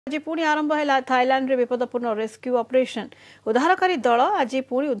आज पुणी आरंभ है थाईलैंड रे विपदपूर्ण रेस्क्यू ऑपरेशन। उद्धारकारी दल आज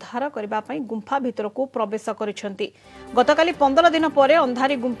पुणी उद्धार करने गुंफा भितर को प्रवेश करिसेंती। गतकाली 15 दिन पर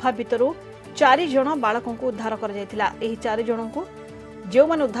अंधारी गुंफा भितर 4 जन बालकों को उद्धार कर जायतिला। एही 4 जन को जो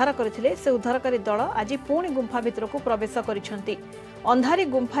माने उद्धार करथिले से उद्धारकारी दल आज पुणी गुंफा भितर को प्रवेश करिसेंती। अंधारी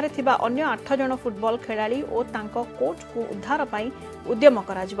गुंफारे थिबा अन्य 8 जन फुटबॉल खेलाड़ी और तांको कोच को उद्धार पई उद्यम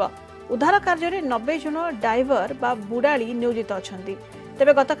कराजिबो। उद्धार कार्य 90 जन डाइवर बा बुडाली नियोजित अछंती।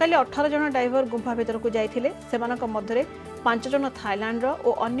 तेबे गतकाली 18 जन डाइवर गुंफा भितर को जाइथिले। सेमानक मध्यरे 5 जन थाईलैंड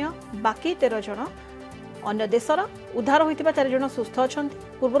और अन्य बाकी 13 जन अन्य देशर। उद्धार होइतिबा 4 जन सुस्थ अछंती।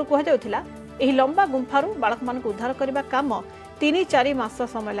 पूर्व कह जाउथिला एही लंबा गुंफारू बालक मानक उद्धार करबा काम 3-4 मास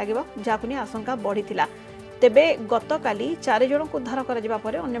समय लागिबो, जाकु नि आशंका बढ़िथिला। तेबे गतकाली 4 जन को उद्धार करा जिबा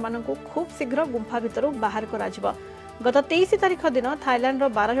परे अन्य मानक खूब शीघ्र गुंफा भितर बाहर करा जिबो। गत 23 तारिख दिन थाईलैंड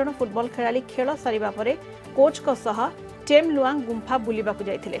 12 जन फुटबॉल खेलाड़ी खेल सारिबा परे कोच को सह टेम लुआंग गुंफा बुलिबाकू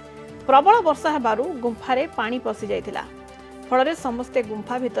जाइथिले। प्रबल वर्षा हेबारु गुंफारे पानी पसि जाइथिला। फଳରେ समस्ते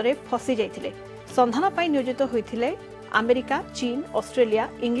गुंफा भितरे फसी जाइथिले। संधान पई नियोजित होइथिले अमेरिका, चीन, ऑस्ट्रेलिया,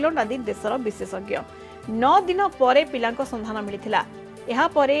 इंग्लैंड आदि देशर विशेषज्ञ। 9 दिन परे पिलांको संधान मिलिथिला। एहा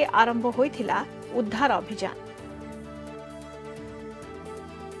परे आरंभ होइथिला उद्धार अभियान।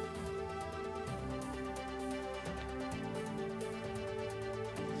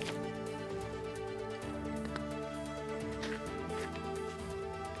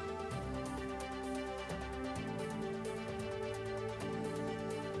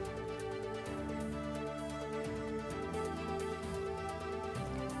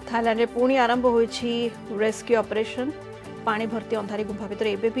 थाईलैंड रे पुणी आरंभ होइछि रेस्क्यू ऑपरेशन। पानी भर्ती अंधारी गुंफा भितर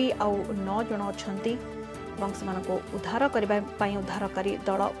एबे भी आउ 9 जन अछंती। को उद्धार करबा पई उद्धारकारी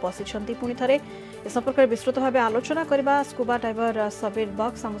दल पसिछंती। पुणी थरे ए संपर्क में विस्तृत भाव आलोचना करबा स्कूबा डाइवर सबीर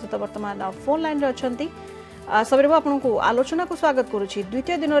बक्स हम सहित वर्तमान फोन लाइन रे अछंती। सबीर बाबू आपनको आलोचना को स्वागत करुछि।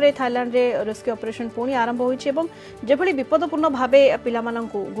 द्वितीय दिन रे थाईलैंड रे रेस्क्यू ऑपरेशन पुणी आरंभ होइछि एवं जेभली विपदपूर्ण भावे पिला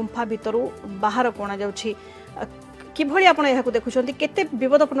माननकु गुंफा भितरु बाहर कोणा जाउछि, किभली आपण एहाकु देखुछंती? केते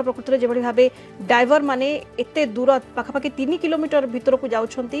विपदपूर्ण प्रकृति रे जेभली भावे डाइवर माने एते दूर पाखापाखि 3 किलोमीटर भितर को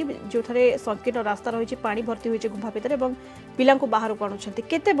जाउछंती, जोथरे संकीर्ण रास्ता रहिछि, पानी भर्ती होइछि गुंफा भितर एवं पिलांकु बाहर को आणुछंती।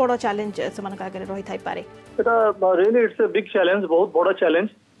 केते बड़ चैलेंज सेमान आगे रहि थाइ पारे? सेटा really it's a big challenge, बहुत बड़ चैलेंज।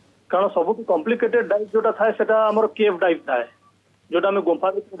 कारण सबु कॉम्प्लिकेटेड डाइव जोटा थाए सेटा हमर केव डाइव थाए, जोटा हम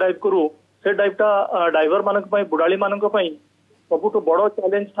गुंफा भितर डाइव करू। से डाइवटा डाइवर मानक पई, बुडाली मानक पई सबुठ बड़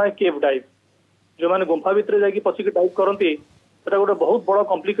चैलेंज थाए केव डाइव। जो माने गुंफा भितर जाकी पसिक डाइव करंती सेटा गोटे बहुत बड़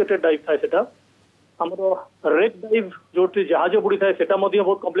कॉम्प्लिकेटेड डाइव थाए। सेटा हमर रेक डाइव जोटी जहाज बुड़ी थाए सेटा मध्ये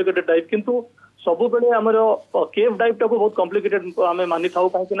बहुत कॉम्प्लिकेटेड डाइव, किंतु सबु बेले हमर केव डाइव टाको बहुत कॉम्प्लिकेटेड हमें मानि थाउ।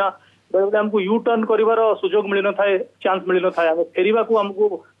 काहे ना बेले हमको यू टर्न करिवार सुजोग मिलि न थाए, चांस मिलि न थाए, हम फेरिबा को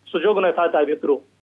हमको सुजोग न थाए ता भितरो।